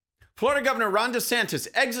Florida Governor Ron DeSantis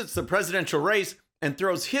exits the presidential race and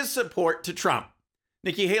throws his support to Trump.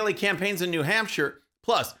 Nikki Haley campaigns in New Hampshire.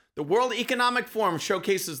 Plus, the World Economic Forum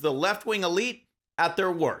showcases the left-wing elite at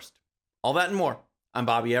their worst. All that and more. I'm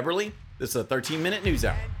Bobby Eberle. This is a 13-minute news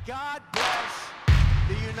hour. And God bless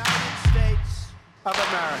the United States of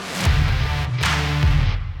America.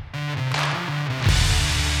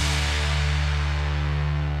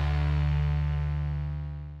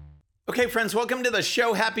 Okay, friends, welcome to the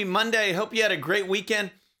show. Happy Monday. I hope you had a great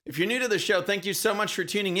weekend. If you're new to the show, thank you so much for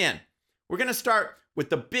tuning in. We're going to start with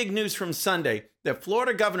the big news from Sunday that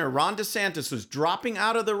Florida Governor Ron DeSantis was dropping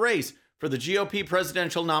out of the race for the GOP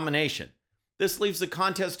presidential nomination. This leaves the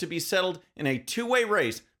contest to be settled in a two-way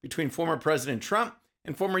race between former President Trump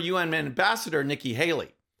and former UN Ambassador Nikki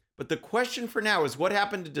Haley. But the question for now is what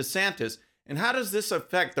happened to DeSantis and how does this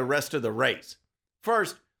affect the rest of the race?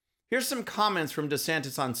 First, here's some comments from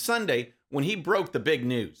DeSantis on Sunday when he broke the big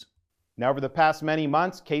news. Now, over the past many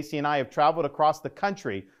months, Casey and I have traveled across the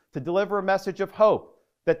country to deliver a message of hope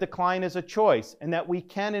that decline is a choice and that we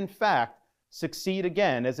can, in fact, succeed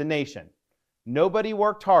again as a nation. Nobody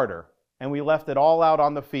worked harder, and we left it all out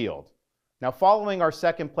on the field. Now, following our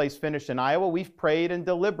second place finish in Iowa, we've prayed and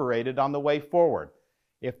deliberated on the way forward.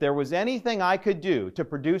 If there was anything I could do to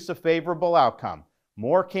produce a favorable outcome,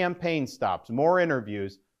 more campaign stops, more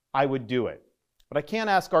interviews, I would do it. But I can't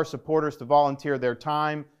ask our supporters to volunteer their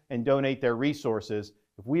time and donate their resources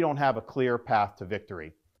if we don't have a clear path to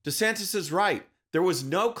victory. DeSantis is right. There was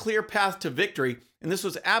no clear path to victory, and this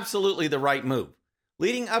was absolutely the right move.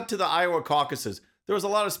 Leading up to the Iowa caucuses, there was a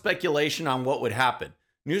lot of speculation on what would happen.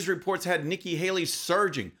 News reports had Nikki Haley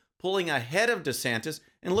surging, pulling ahead of DeSantis,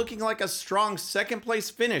 and looking like a strong second-place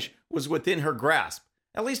finish was within her grasp,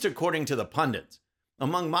 at least according to the pundits.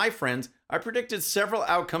 Among my friends, I predicted several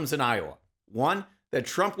outcomes in Iowa. One, that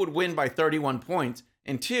Trump would win by 31 points,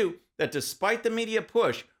 and two, that despite the media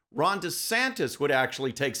push, Ron DeSantis would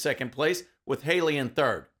actually take second place with Haley in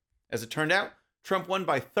third. As it turned out, Trump won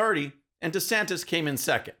by 30 and DeSantis came in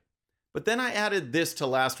second. But then I added this to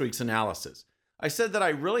last week's analysis. I said that I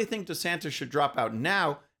really think DeSantis should drop out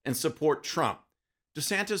now and support Trump.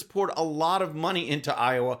 DeSantis poured a lot of money into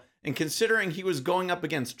Iowa, and considering he was going up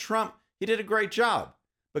against Trump, he did a great job.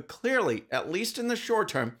 But clearly, at least in the short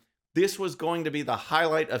term, this was going to be the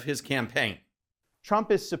highlight of his campaign.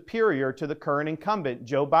 Trump is superior to the current incumbent,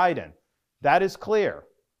 Joe Biden. That is clear.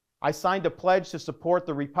 I signed a pledge to support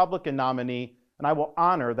the Republican nominee, and I will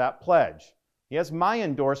honor that pledge. He has my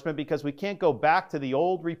endorsement because we can't go back to the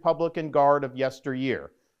old Republican guard of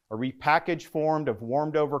yesteryear, a repackaged form of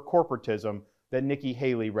warmed-over corporatism that Nikki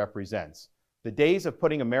Haley represents. The days of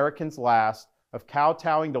putting Americans last, of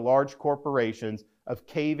kowtowing to large corporations, of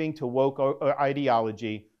caving to woke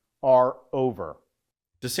ideology are over.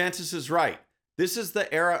 DeSantis is right. This is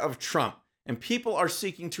the era of Trump, and people are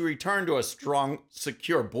seeking to return to a strong,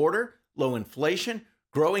 secure border, low inflation,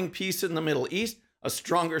 growing peace in the Middle East, a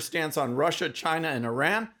stronger stance on Russia, China, and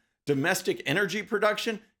Iran, domestic energy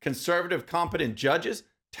production, conservative, competent judges,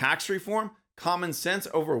 tax reform, common sense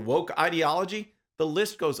over woke ideology. The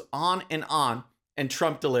list goes on, and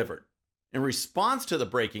Trump delivered. In response to the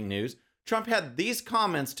breaking news, Trump had these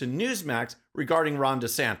comments to Newsmax regarding Ron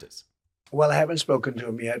DeSantis. Well, I haven't spoken to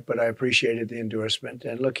him yet, but I appreciated the endorsement.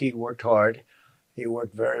 And look, he worked hard. He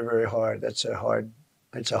worked very, very hard. It's a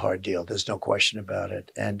hard deal. There's no question about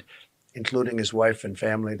it. And including his wife and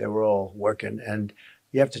family, they were all working. And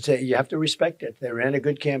you have to respect it. They ran a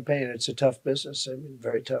good campaign. It's a tough business. I mean,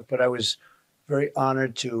 very tough. But I was very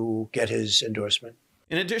honored to get his endorsement.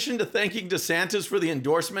 In addition to thanking DeSantis for the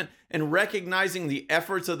endorsement and recognizing the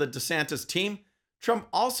efforts of the DeSantis team, Trump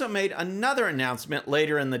also made another announcement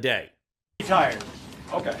later in the day. Retired.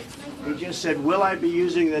 Okay. He just said, will I be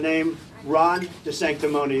using the name Ron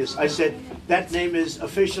DeSanctimonious? I said, that name is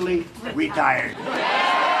officially retired.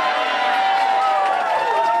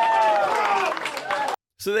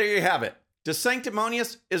 So there you have it.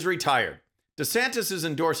 DeSanctimonious is retired. DeSantis is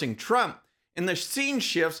endorsing Trump, and the scene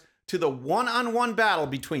shifts to the one-on-one battle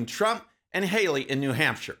between Trump and Haley in New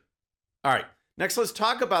Hampshire. All right, next let's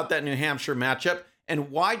talk about that New Hampshire matchup and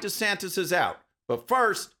why DeSantis is out. But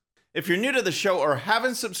first, if you're new to the show or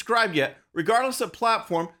haven't subscribed yet, regardless of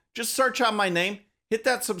platform, just search out my name, hit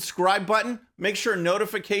that subscribe button, make sure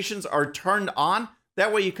notifications are turned on.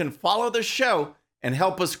 That way you can follow the show and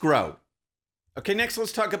help us grow. Okay, next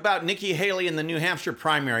let's talk about Nikki Haley in the New Hampshire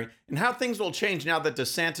primary and how things will change now that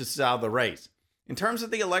DeSantis is out of the race. In terms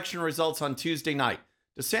of the election results on Tuesday night,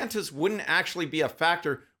 DeSantis wouldn't actually be a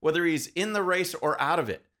factor whether he's in the race or out of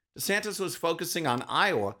it. DeSantis was focusing on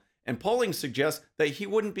Iowa, and polling suggests that he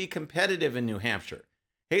wouldn't be competitive in New Hampshire.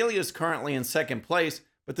 Haley is currently in second place,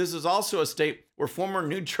 But this is also a state where former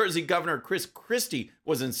New Jersey Governor Chris Christie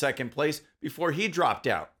was in second place before he dropped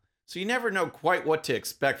out. So you never know quite what to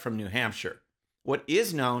expect from New Hampshire. What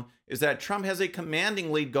is known is that Trump has a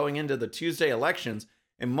commanding lead going into the Tuesday elections,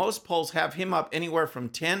 and most polls have him up anywhere from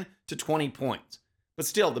 10 to 20 points. But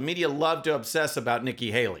still, the media love to obsess about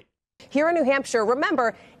Nikki Haley. Here in New Hampshire,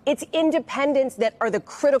 remember, it's independents that are the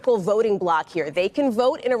critical voting bloc here. They can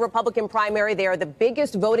vote in a Republican primary. They are the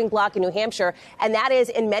biggest voting bloc in New Hampshire, and that is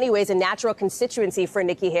in many ways a natural constituency for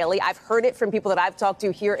Nikki Haley. I've heard it from people that I've talked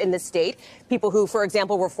to here in the state, people who, for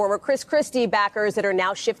example, were former Chris Christie backers that are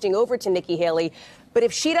now shifting over to Nikki Haley. But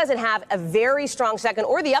if she doesn't have a very strong second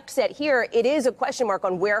or the upset here, it is a question mark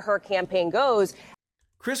on where her campaign goes.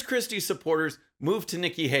 Chris Christie supporters moved to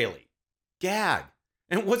Nikki Haley. Gag.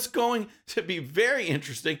 And what's going to be very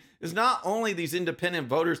interesting is not only these independent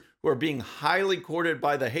voters who are being highly courted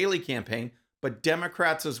by the Haley campaign, but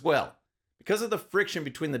Democrats as well. Because of the friction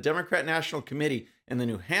between the Democrat National Committee and the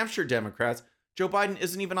New Hampshire Democrats, Joe Biden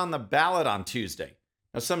isn't even on the ballot on Tuesday.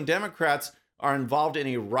 Now, some Democrats are involved in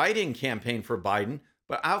a write-in campaign for Biden,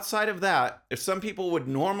 but outside of that, if some people would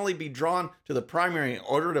normally be drawn to the primary in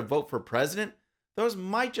order to vote for president, those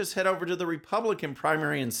might just head over to the Republican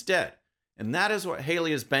primary instead. And that is what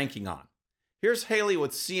Haley is banking on. Here's Haley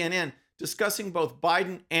with CNN discussing both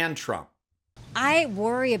Biden and Trump. I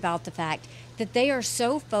worry about the fact that they are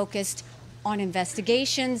so focused on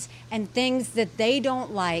investigations and things that they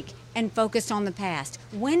don't like and focused on the past.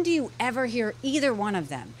 When do you ever hear either one of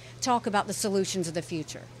them talk about the solutions of the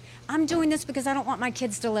future? I'm doing this because I don't want my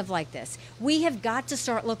kids to live like this. We have got to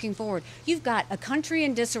start looking forward. You've got a country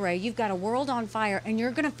in disarray, you've got a world on fire, and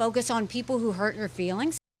you're going to focus on people who hurt your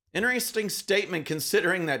feelings? Interesting statement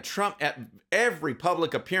considering that Trump at every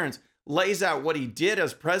public appearance lays out what he did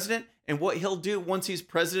as president and what he'll do once he's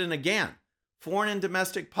president again. Foreign and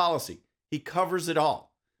domestic policy. He covers it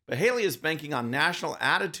all. But Haley is banking on national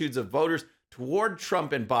attitudes of voters toward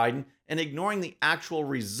Trump and Biden and ignoring the actual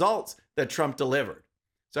results that Trump delivered.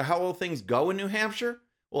 So how will things go in New Hampshire?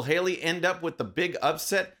 Will Haley end up with the big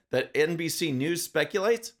upset that NBC News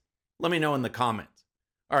speculates? Let me know in the comments.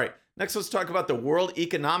 All right. Next, let's talk about the World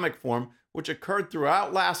Economic Forum, which occurred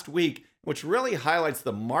throughout last week, which really highlights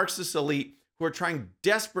the Marxist elite who are trying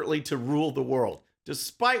desperately to rule the world,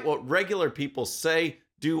 despite what regular people say,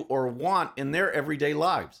 do, or want in their everyday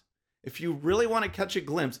lives. If you really want to catch a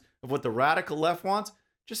glimpse of what the radical left wants,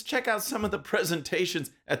 just check out some of the presentations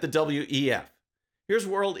at the WEF. Here's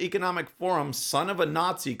World Economic Forum son of a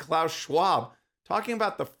Nazi, Klaus Schwab, talking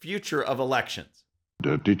about the future of elections.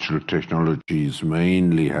 The digital technologies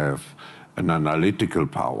mainly have an analytical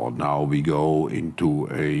power. Now we go into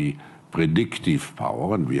a predictive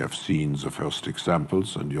power, and we have seen the first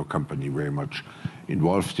examples, and your company very much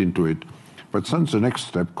involved into it. But then the next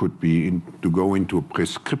step could be to go into a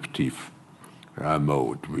prescriptive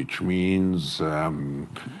mode, which means you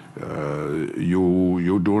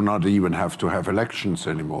do not even have to have elections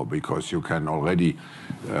anymore, because you can already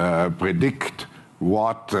predict,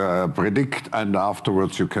 and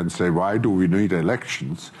afterwards you can say, why do we need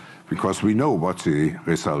elections? Because we know what the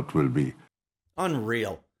result will be.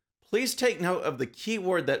 Unreal. Please take note of the key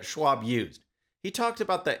word that Schwab used. He talked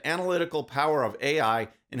about the analytical power of AI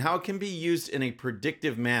and how it can be used in a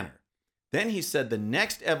predictive manner. Then he said the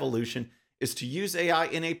next evolution is to use AI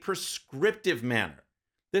in a prescriptive manner.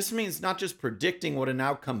 This means not just predicting what an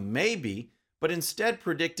outcome may be, but instead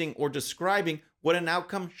predicting or describing what an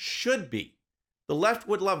outcome should be. The left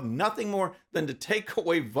would love nothing more than to take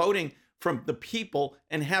away voting from the people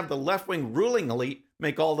and have the left-wing ruling elite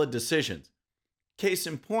make all the decisions. Case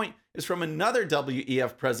in point is from another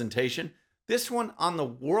WEF presentation, this one on the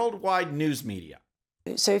worldwide news media.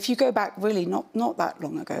 So if you go back really not that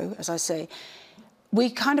long ago, as I say,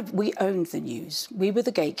 we owned the news. We were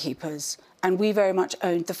the gatekeepers, and we very much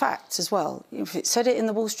owned the facts as well. If it said it in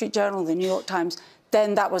the Wall Street Journal, the New York Times,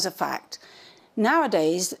 then that was a fact.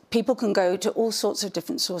 Nowadays, people can go to all sorts of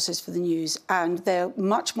different sources for the news, and they're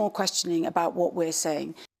much more questioning about what we're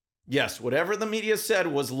saying. Yes, whatever the media said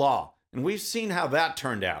was law, and we've seen how that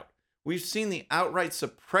turned out. We've seen the outright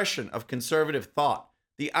suppression of conservative thought,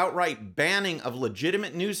 the outright banning of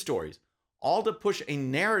legitimate news stories, all to push a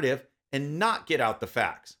narrative and not get out the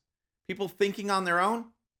facts. People thinking on their own?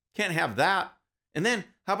 Can't have that. And then,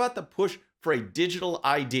 how about the push for a digital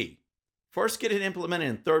ID? First get it implemented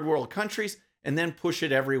in third world countries, and then push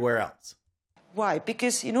it everywhere else. Why?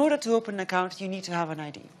 Because in order to open an account, you need to have an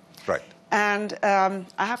ID. Right. And I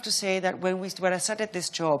have to say that when I started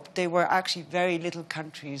this job, there were actually very little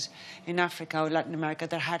countries in Africa or Latin America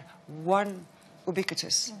that had one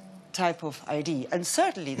ubiquitous type of ID, and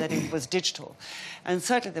certainly that it was digital, and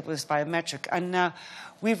certainly that it was biometric. And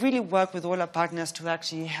we've really worked with all our partners to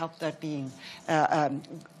actually help that being,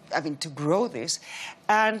 to grow this.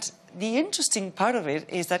 And the interesting part of it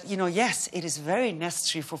is that, yes, it is very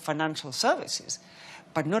necessary for financial services,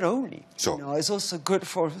 but not only. So, it's also good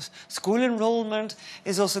for school enrollment.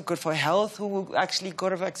 It's also good for health, who actually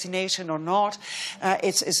got a vaccination or not.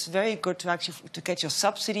 It's very good to get your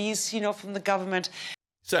subsidies, from the government.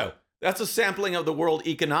 So that's a sampling of the World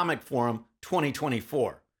Economic Forum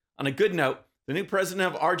 2024. On a good note, the new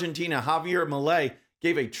president of Argentina, Javier Milei,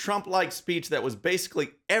 gave a Trump-like speech that was basically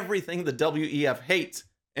everything the WEF hates,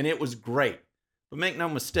 and it was great. But make no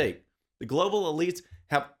mistake, the global elites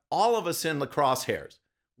have all of us in the crosshairs.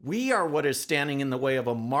 We are what is standing in the way of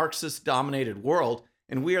a Marxist-dominated world,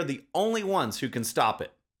 and we are the only ones who can stop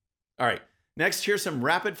it. All right, next, here's some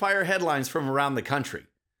rapid-fire headlines from around the country.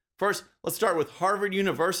 First, let's start with Harvard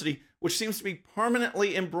University, which seems to be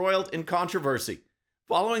permanently embroiled in controversy.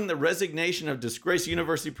 Following the resignation of disgraced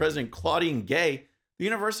university president Claudine Gay, the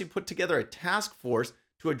university put together a task force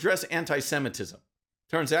to address anti-Semitism.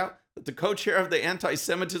 Turns out that the co-chair of the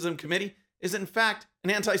anti-Semitism committee is in fact an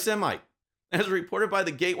anti-Semite. As reported by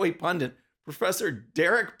the Gateway pundit, Professor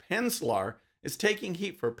Derek Penslar is taking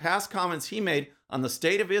heat for past comments he made on the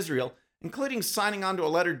state of Israel, including signing onto a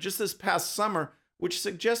letter just this past summer which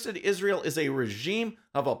suggested Israel is a regime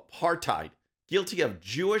of apartheid, guilty of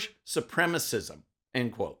Jewish supremacism,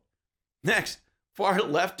 end quote. Next, far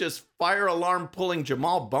leftist fire alarm pulling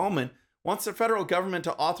Jamal Bowman wants the federal government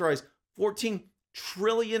to authorize $14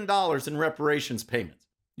 trillion in reparations payments.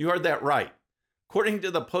 You heard that right. According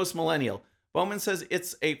to the Post-Millennial, Bowman says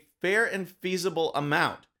it's a fair and feasible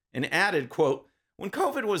amount, and added, quote, "When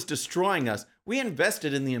COVID was destroying us, we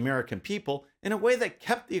invested in the American people in a way that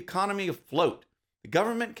kept the economy afloat. The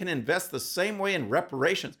government can invest the same way in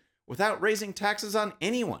reparations without raising taxes on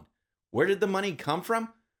anyone. Where did the money come from?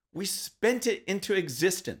 We spent it into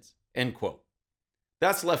existence," end quote.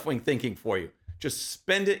 That's left-wing thinking for you. Just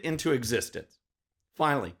spend it into existence.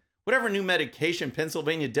 Finally, whatever new medication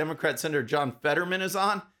Pennsylvania Democrat Senator John Fetterman is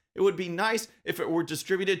on, it would be nice if it were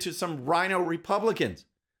distributed to some rhino Republicans.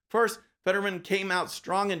 First, Fetterman came out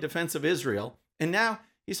strong in defense of Israel, and now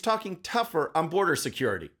he's talking tougher on border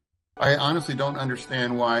security. I honestly don't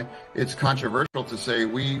understand why it's controversial to say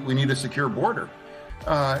we need a secure border.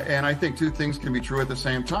 And I think two things can be true at the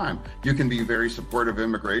same time. You can be very supportive of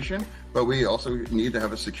immigration, but we also need to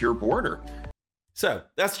have a secure border. So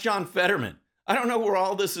that's John Fetterman. I don't know where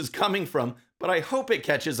all this is coming from, but I hope it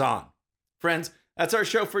catches on. Friends, that's our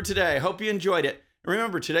show for today. I hope you enjoyed it. And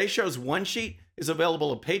remember, today's show's one sheet is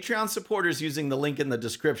available to Patreon supporters using the link in the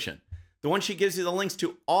description. The one sheet gives you the links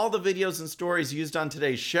to all the videos and stories used on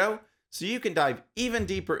today's show, so you can dive even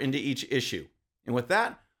deeper into each issue. And with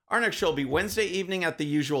that, our next show will be Wednesday evening at the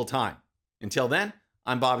usual time. Until then,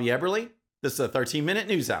 I'm Bobby Eberle. This is the 13-Minute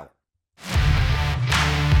News Hour.